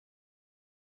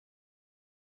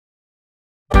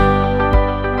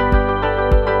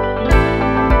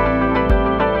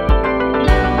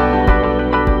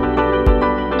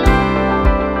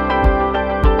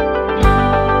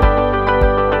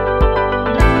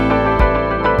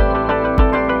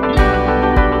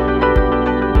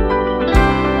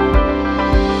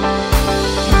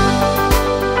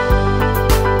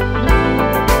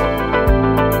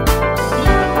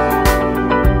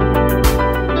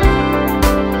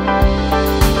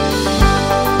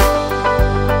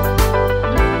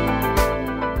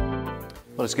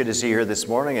it's good to see you here this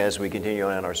morning as we continue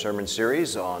on in our sermon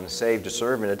series on Saved to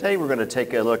Serve. And today we're going to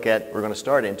take a look at, we're going to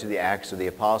start into the Acts of the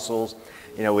Apostles.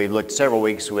 You know, we've looked several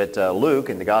weeks with Luke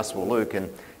and the Gospel of Luke,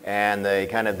 and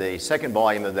the second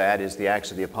volume of that is the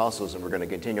Acts of the Apostles, and we're going to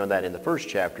continue on that in the first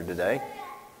chapter today.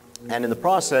 And in the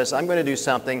process, I'm going to do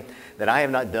something that I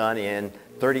have not done in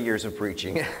 30 years of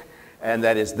preaching, and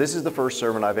that is, this is the first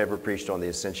sermon I've ever preached on the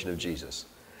ascension of Jesus.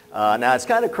 Now, it's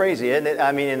kind of crazy, isn't it?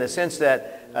 I mean, in the sense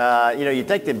that, you'd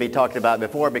think they'd be talked about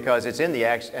before because it's in the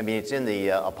it's in the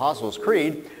Apostles'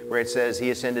 Creed where it says,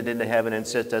 He ascended into heaven and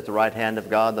sits at the right hand of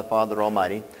God, the Father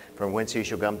Almighty, from whence He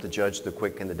shall come to judge the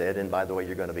quick and the dead. And by the way,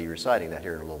 you're going to be reciting that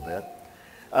here in a little bit.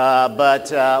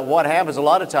 But what happens a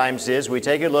lot of times is we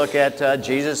take a look at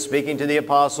Jesus speaking to the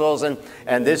apostles, and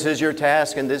this is your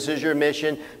task and this is your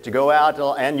mission, to go out,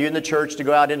 and you in the church to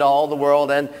go out into all the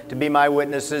world and to be my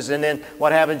witnesses. And then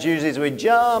what happens usually is we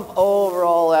jump over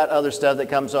all that other stuff that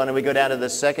comes on, and we go down to the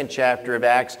second chapter of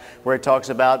Acts where it talks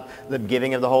about the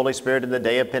giving of the Holy Spirit and the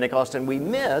day of Pentecost, and we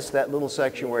miss that little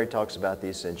section where it talks about the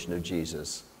ascension of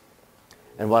Jesus.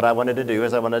 And what I wanted to do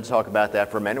is I wanted to talk about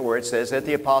that for a minute, where it says that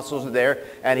the apostles are there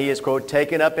and He is, quote,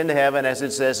 taken up into heaven, as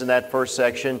it says in that first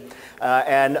section.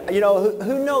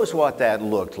 Who knows what that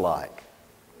looked like?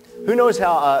 Who knows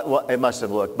how it must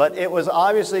have looked? But it was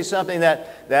obviously something that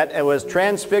it was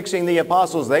transfixing the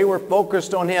apostles. They were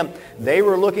focused on Him. They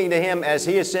were looking to Him as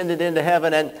He ascended into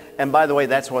heaven. And by the way,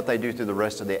 that's what they do through the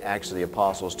rest of the Acts of the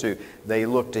Apostles too. They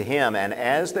look to Him. And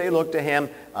as they look to Him,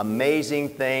 amazing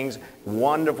things,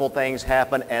 wonderful things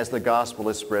happen as the gospel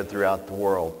is spread throughout the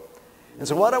world. And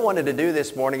so what I wanted to do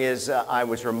this morning is I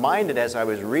was reminded as I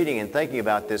was reading and thinking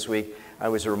about this week, I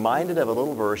was reminded of a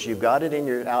little verse. You've got it in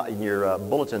your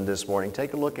bulletin this morning.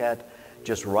 Take a look at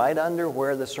just right under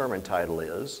where the sermon title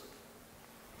is.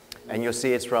 And you'll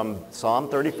see it's from Psalm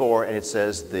 34, and it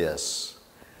says this: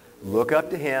 Look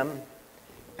up to Him,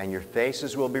 and your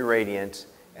faces will be radiant,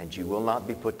 and you will not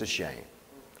be put to shame.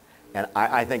 And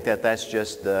I think that's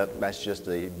just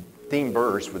the theme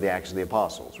verse for the Acts of the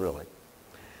Apostles, really.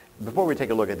 Before we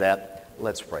take a look at that,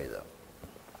 let's pray, though.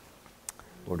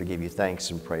 Lord, we give you thanks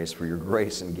and praise for your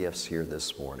grace and gifts here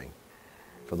this morning,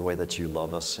 for the way that you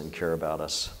love us and care about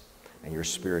us, and your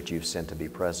Spirit you've sent to be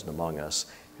present among us.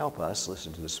 Help us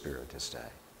listen to the Spirit this day.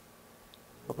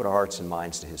 Open our hearts and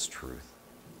minds to His truth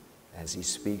as He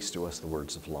speaks to us the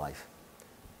words of life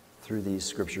through these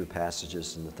scripture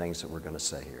passages and the things that we're going to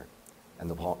say here and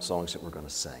the songs that we're going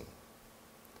to sing.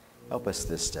 Help us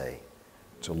this day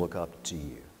to look up to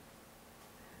you.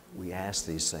 We ask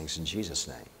these things in Jesus'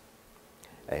 name.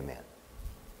 Amen.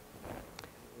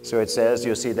 So it says,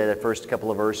 you'll see that the first couple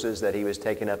of verses that He was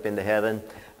taken up into heaven.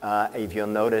 If you'll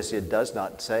notice, it does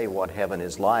not say what heaven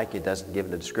is like. It doesn't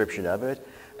give a description of it,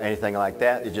 anything like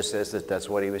that. It just says that that's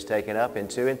what He was taken up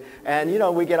into.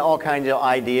 And we get all kinds of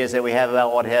ideas that we have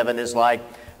about what heaven is like.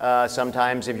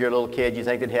 Sometimes if you're a little kid, you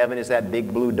think that heaven is that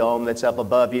big blue dome that's up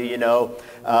above you,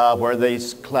 where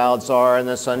these clouds are and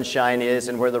the sunshine is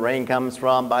and where the rain comes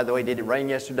from. By the way, did it rain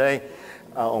yesterday?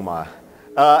 Oh my.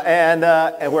 And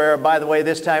where, by the way,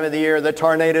 this time of the year, the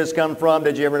tornadoes come from.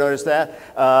 Did you ever notice that?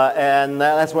 And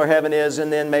that's where heaven is.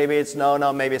 And then maybe it's,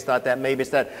 maybe it's not that. Maybe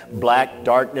it's that black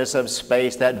darkness of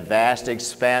space, that vast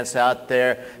expanse out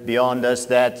there beyond us.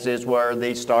 That is where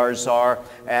the stars are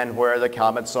and where the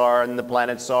comets are and the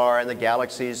planets are and the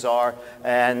galaxies are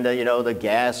and, the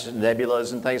gas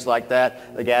nebulas and things like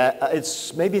that.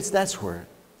 That's where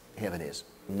heaven is.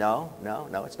 No,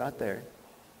 it's not there.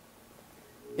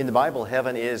 In the Bible,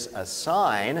 heaven is a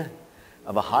sign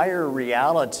of a higher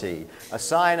reality, a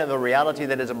sign of a reality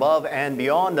that is above and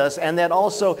beyond us, and that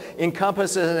also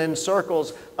encompasses and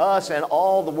encircles us and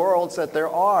all the worlds that there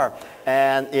are.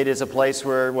 And it is a place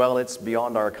where, it's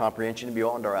beyond our comprehension,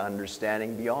 beyond our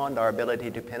understanding, beyond our ability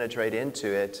to penetrate into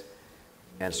it,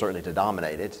 and certainly to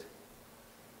dominate it.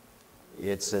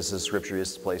 It says the Scripture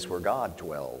is the place where God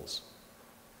dwells.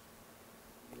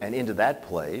 And into that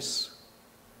place,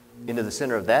 into the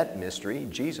center of that mystery,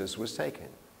 Jesus was taken.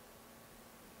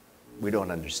 We don't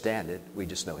understand it. We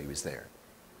just know He was there.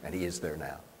 And He is there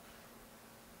now.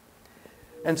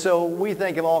 And so we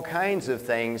think of all kinds of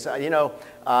things.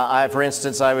 For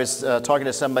instance, I was talking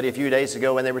to somebody a few days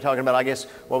ago and they were talking about, I guess,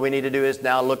 what we need to do is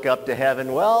now look up to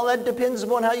heaven. Well, that depends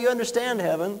upon how you understand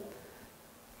heaven.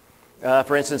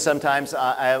 For instance, sometimes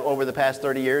over the past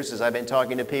 30 years, as I've been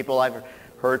talking to people, I've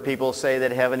heard people say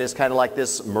that heaven is kind of like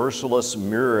this merciless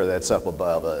mirror that's up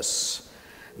above us,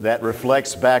 that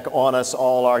reflects back on us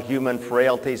all our human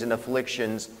frailties and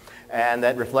afflictions, and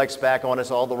that reflects back on us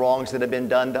all the wrongs that have been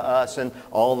done to us and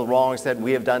all the wrongs that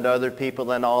we have done to other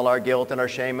people and all our guilt and our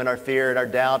shame and our fear and our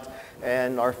doubt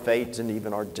and our fate and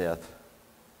even our death.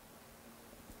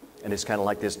 And it's kind of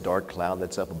like this dark cloud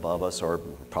that's up above us, or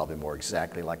probably more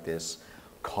exactly like this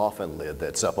coffin lid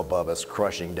that's up above us,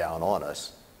 crushing down on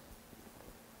us.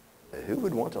 Who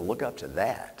would want to look up to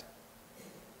that?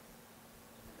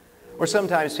 Or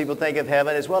sometimes people think of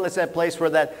heaven as, well, it's that place where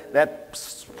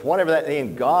whatever that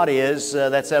thing God is,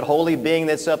 that's that holy being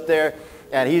that's up there,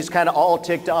 and he's kind of all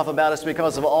ticked off about us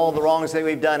because of all the wrongs that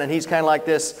we've done, and he's kind of like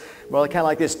this,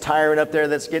 tyrant up there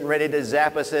that's getting ready to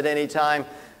zap us at any time.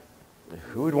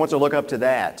 Who would want to look up to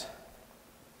that?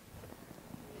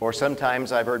 Or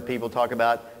sometimes I've heard people talk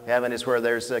about heaven is where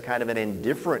there's a kind of an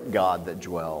indifferent God that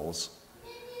dwells.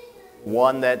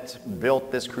 One that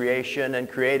built this creation and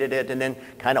created it and then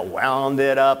kind of wound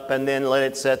it up and then let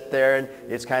it sit there, and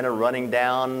it's kind of running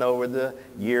down over the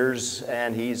years,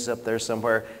 and he's up there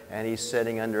somewhere and he's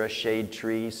sitting under a shade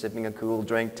tree sipping a cool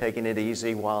drink, taking it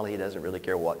easy while he doesn't really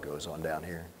care what goes on down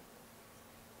here.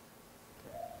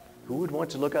 Who would want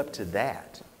to look up to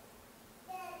that?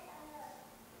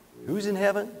 Who's in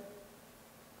heaven?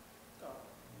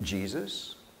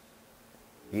 Jesus.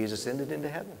 He's ascended into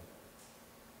heaven.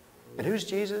 And who's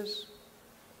Jesus?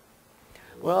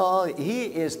 Well, he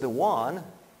is the one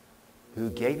who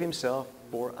gave himself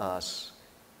for us.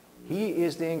 He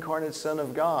is the incarnate Son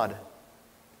of God.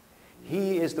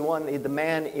 He is the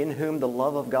man in whom the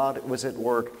love of God was at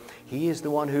work. He is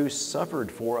the one who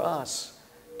suffered for us,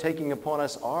 taking upon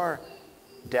us our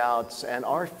doubts and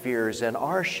our fears and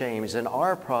our shames and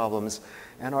our problems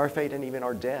and our fate and even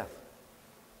our death,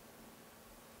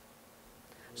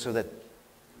 so that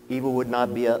evil would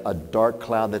not be a dark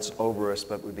cloud that's over us,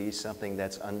 but would be something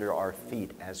that's under our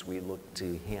feet as we look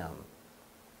to him.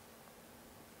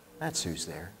 That's who's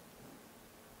there.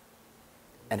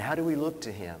 And how do we look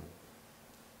to him?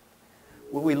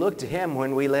 Well, we look to him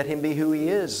when we let him be who he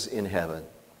is in heaven.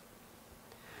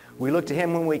 We look to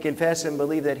him when we confess and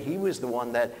believe that he was the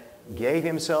one that gave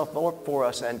himself for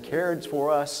us and cares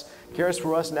for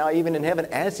us now even in heaven,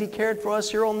 as he cared for us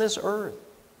here on this earth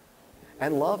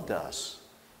and loved us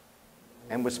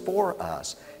and was for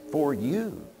us, for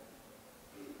you.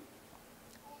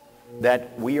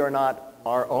 That we are not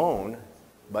our own,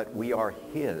 but we are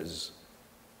his.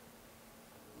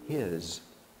 His.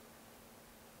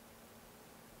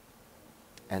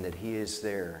 And that he is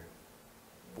there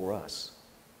for us.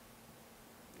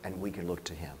 And we can look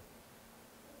to him.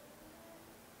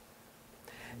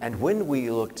 And when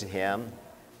we look to him,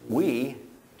 we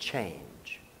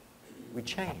change. We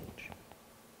change.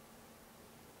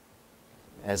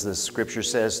 As the scripture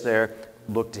says there,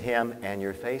 look to him and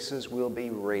your faces will be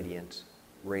radiant.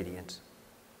 Radiant.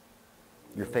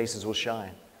 Your faces will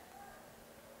shine.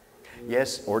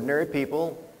 Yes, ordinary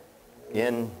people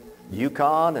in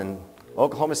Yukon and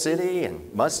Oklahoma City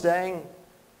and Mustang,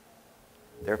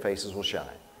 their faces will shine.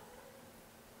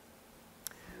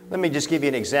 Let me just give you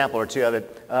an example or two of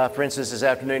it. For instance, this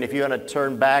afternoon, if you want to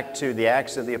turn back to the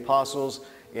Acts of the Apostles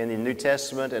in the New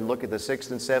Testament and look at the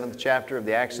 6th and 7th chapter of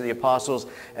the Acts of the Apostles,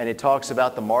 and it talks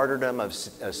about the martyrdom of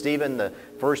Stephen, the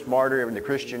first martyr in the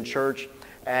Christian church.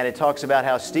 And it talks about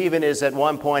how Stephen is at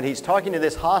one point, he's talking to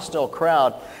this hostile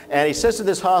crowd, and he says to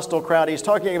this hostile crowd, he's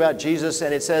talking about Jesus,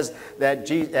 and it says that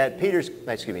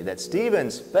that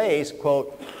Stephen's face,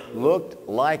 quote, looked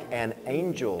like an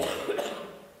angel.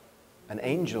 An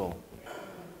angel.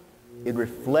 It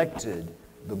reflected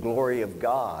the glory of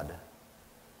God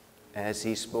as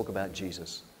he spoke about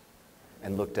Jesus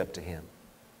and looked up to him.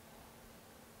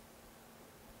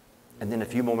 And then a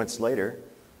few moments later,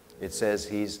 it says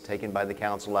he's taken by the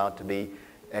council out to be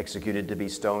executed, to be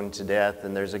stoned to death.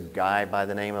 And there's a guy by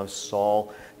the name of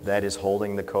Saul that is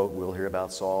holding the coat. We'll hear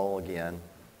about Saul again.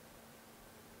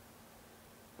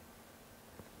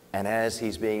 And as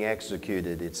he's being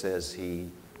executed, it says he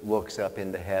looks up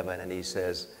into heaven and he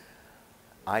says,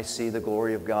 I see the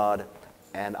glory of God,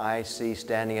 and I see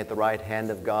standing at the right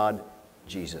hand of God,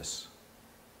 Jesus.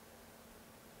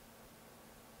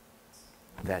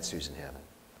 That's who's in heaven.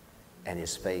 And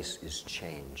his face is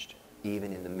changed,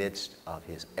 even in the midst of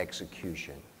his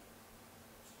execution.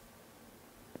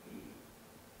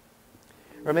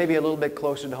 Or maybe a little bit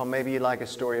closer to home, maybe you'd like a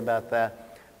story about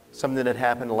that. Something that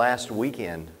happened last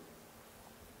weekend.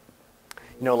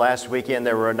 You know, last weekend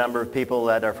there were a number of people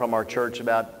that are from our church,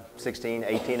 about 16,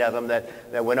 18 of them, that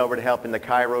went over to help in the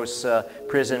Kairos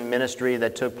prison ministry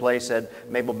that took place at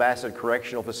Mabel Bassett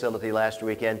Correctional Facility last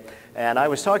weekend. And I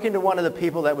was talking to one of the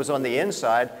people that was on the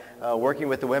inside, working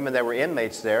with the women that were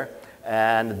inmates there.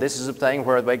 And this is a thing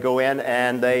where they go in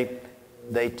and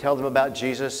they tell them about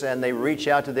Jesus, and they reach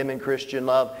out to them in Christian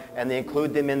love, and they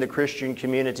include them in the Christian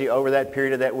community over that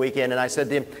period of that weekend. And I said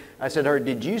to her,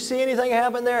 did you see anything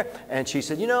happen there? And she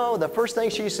said, you know, the first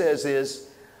thing she says is,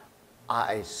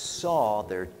 I saw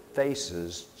their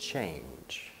faces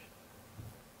change.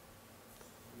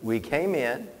 We came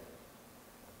in,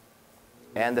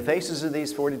 and the faces of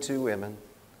these 42 women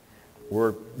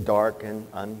were dark and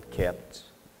unkempt.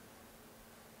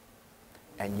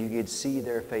 And you could see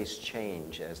their face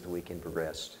change as the weekend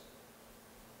progressed,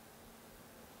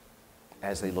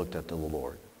 as they looked up to the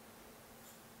Lord,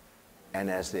 and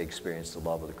as they experienced the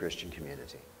love of the Christian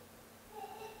community.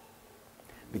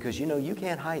 Because you know, you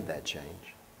can't hide that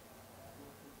change.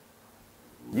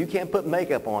 You can't put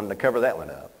makeup on to cover that one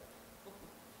up.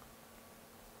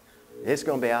 It's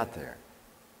going to be out there.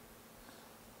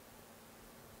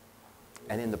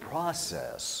 And in the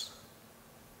process,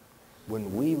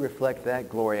 when we reflect that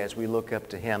glory as we look up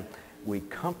to Him, we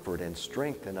comfort and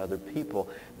strengthen other people,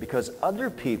 because other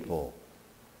people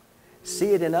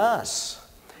see it in us.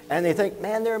 And they think,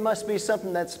 man, there must be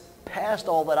something that's past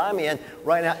all that I'm in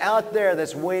right now out there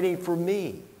that's waiting for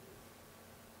me.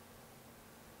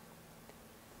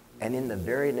 And in the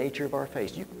very nature of our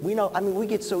face, we know, we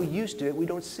get so used to it, we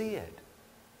don't see it.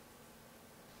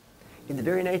 In the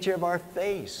very nature of our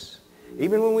face,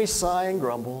 even when we sigh and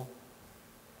grumble,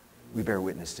 we bear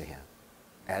witness to Him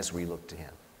as we look to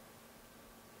Him.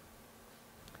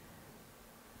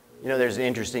 You know, there's an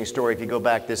interesting story. If you go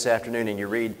back this afternoon and you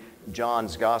read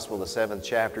John's Gospel, the 7th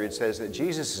chapter, it says that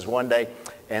Jesus is one day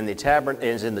and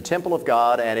is in the temple of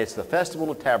God, and it's the festival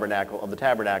of the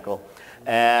tabernacle.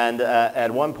 And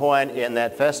at one point in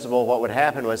that festival, what would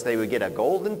happen was they would get a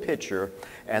golden pitcher,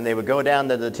 and they would go down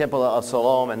to the temple of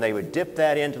Siloam, and they would dip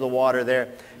that into the water there,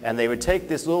 and they would take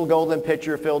this little golden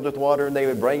pitcher filled with water, and they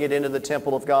would bring it into the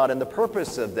temple of God. And the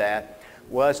purpose of that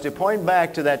was to point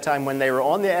back to that time when they were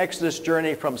on the Exodus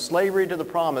journey from slavery to the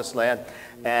Promised Land,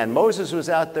 and Moses was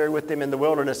out there with them in the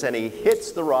wilderness, and he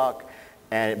hits the rock,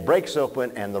 and it breaks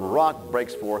open, and the rock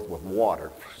breaks forth with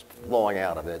water flowing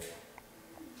out of it.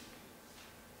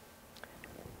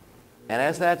 And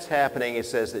as that's happening, it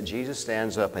says that Jesus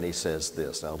stands up and He says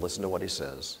this. Now listen to what He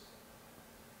says.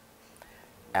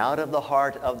 Out of the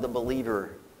heart of the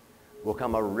believer will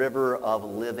come a river of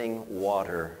living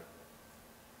water.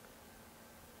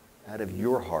 Out of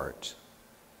your heart,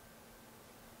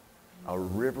 a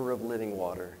river of living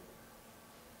water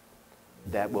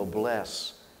that will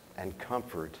bless and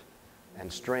comfort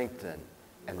and strengthen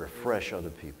and refresh other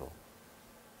people.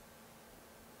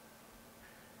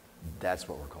 That's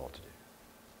what we're called to do.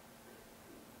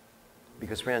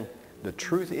 Because, friend, the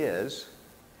truth is,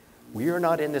 we are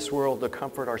not in this world to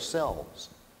comfort ourselves.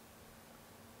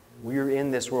 We are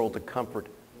in this world to comfort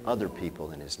other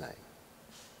people in His name.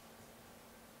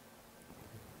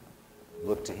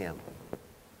 Look to Him,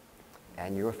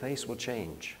 and your face will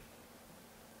change,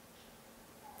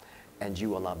 and you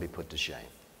will not be put to shame.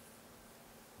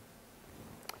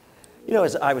 You know,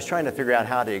 as I was trying to figure out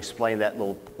how to explain that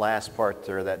little last part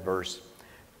there, that verse,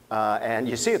 and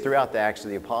you see it throughout the Acts of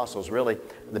the Apostles, really,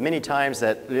 the many times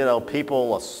that,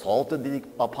 people assaulted the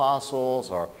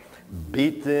apostles or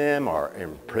beat them or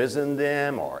imprisoned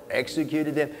them or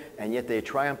executed them, and yet they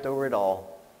triumphed over it all.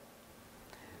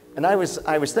 And I was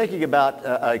thinking about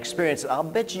an experience. I'll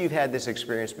bet you've had this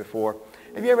experience before.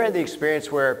 Have you ever had the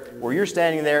experience where you're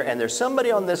standing there and there's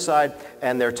somebody on this side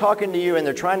and they're talking to you and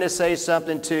they're trying to say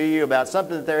something to you about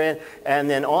something that they're in, and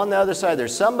then on the other side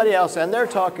there's somebody else and they're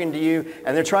talking to you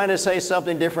and they're trying to say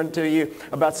something different to you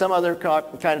about some other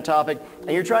kind of topic,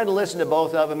 and you're trying to listen to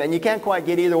both of them and you can't quite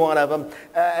get either one of them,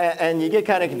 and you get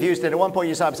kind of confused, and at one point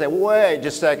you stop and say, wait,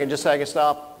 just a second,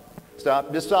 stop,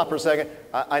 just stop for a second.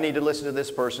 I need to listen to this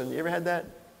person. You ever had that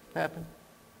happen?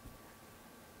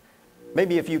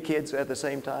 Maybe a few kids at the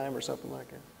same time or something like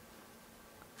that.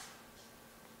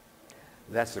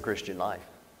 That's the Christian life.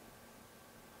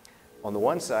 On the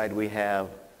one side, we have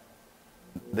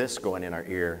this going in our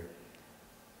ear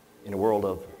in a world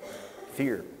of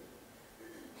fear,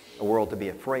 a world to be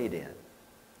afraid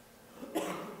in.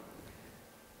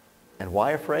 And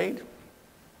why afraid?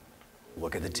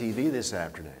 Look at the TV this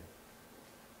afternoon.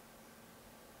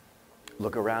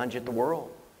 Look around you at the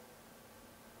world.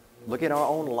 Look at our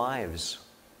own lives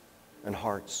and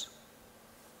hearts.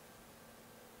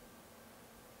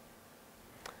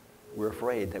 We're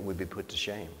afraid that we'd be put to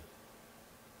shame.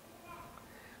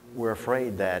 We're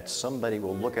afraid that somebody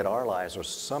will look at our lives or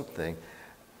something,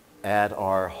 at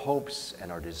our hopes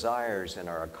and our desires and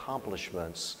our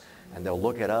accomplishments, and they'll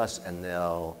look at us and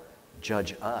they'll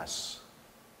judge us.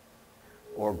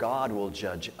 Or God will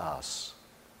judge us.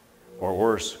 Or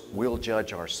worse, we'll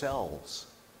judge ourselves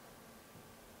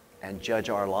and judge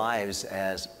our lives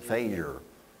as failure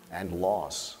and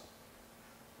loss.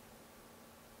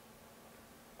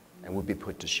 And we'll be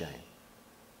put to shame.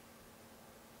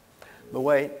 But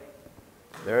wait,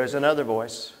 There is another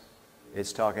voice.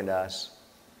 It's talking to us.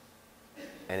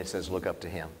 And it says, look up to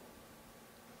Him.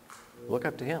 Look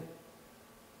up to Him.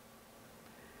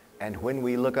 And when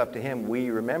we look up to Him, we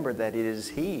remember that it is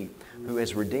He who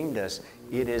has redeemed us.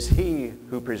 It is He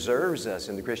who preserves us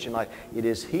in the Christian life. It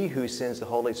is He who sends the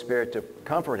Holy Spirit to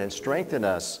comfort and strengthen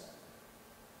us.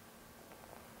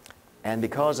 And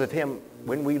because of Him,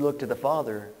 when we look to the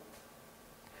Father,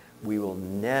 we will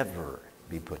never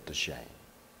be put to shame.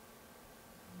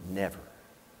 Never.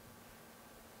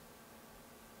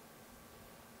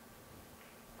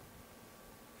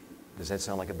 Does that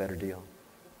sound like a better deal?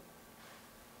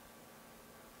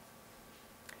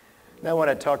 Now I want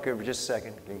to talk over just a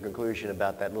second in conclusion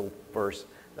about that little verse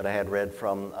that I had read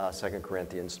from 2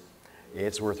 Corinthians.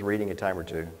 It's worth reading a time or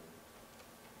two.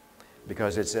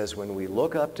 Because it says when we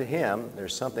look up to Him,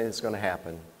 there's something that's going to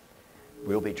happen.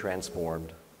 We'll be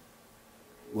transformed.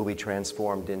 We'll be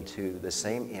transformed into the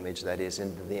same image, that is,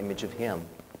 into the image of Him.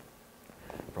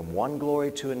 From one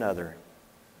glory to another.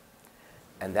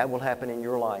 And that will happen in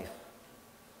your life.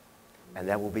 And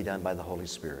that will be done by the Holy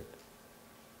Spirit.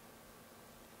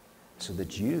 So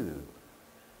that you,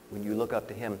 when you look up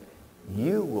to Him,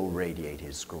 you will radiate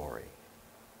His glory.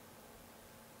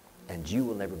 And you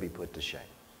will never be put to shame.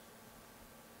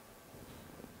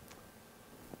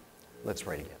 Let's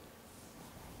pray together.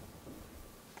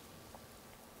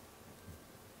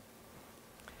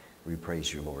 We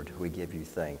praise You, Lord. We give You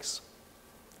thanks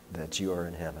that You are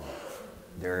in heaven.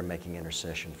 There making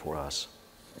intercession for us.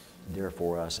 There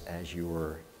for us as You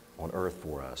were on earth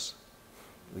for us.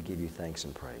 We give You thanks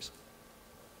and praise.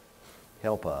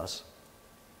 Help us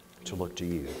to look to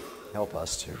You. Help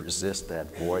us to resist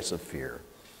that voice of fear.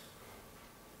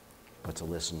 But to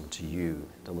listen to You,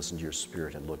 to listen to Your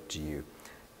Spirit and look to You,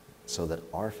 so that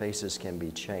our faces can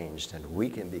be changed and we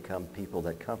can become people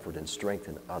that comfort and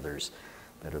strengthen others,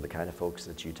 that are the kind of folks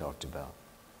that You talked about.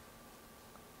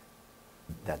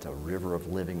 That a river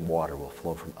of living water will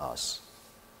flow from us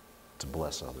to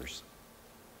bless others.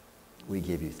 We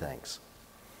give You thanks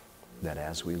that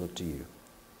as we look to You,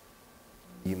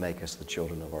 You make us the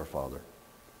children of our Father,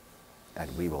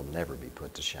 and we will never be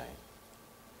put to shame.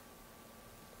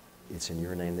 It's in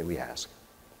Your name that we ask.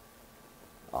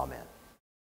 Amen.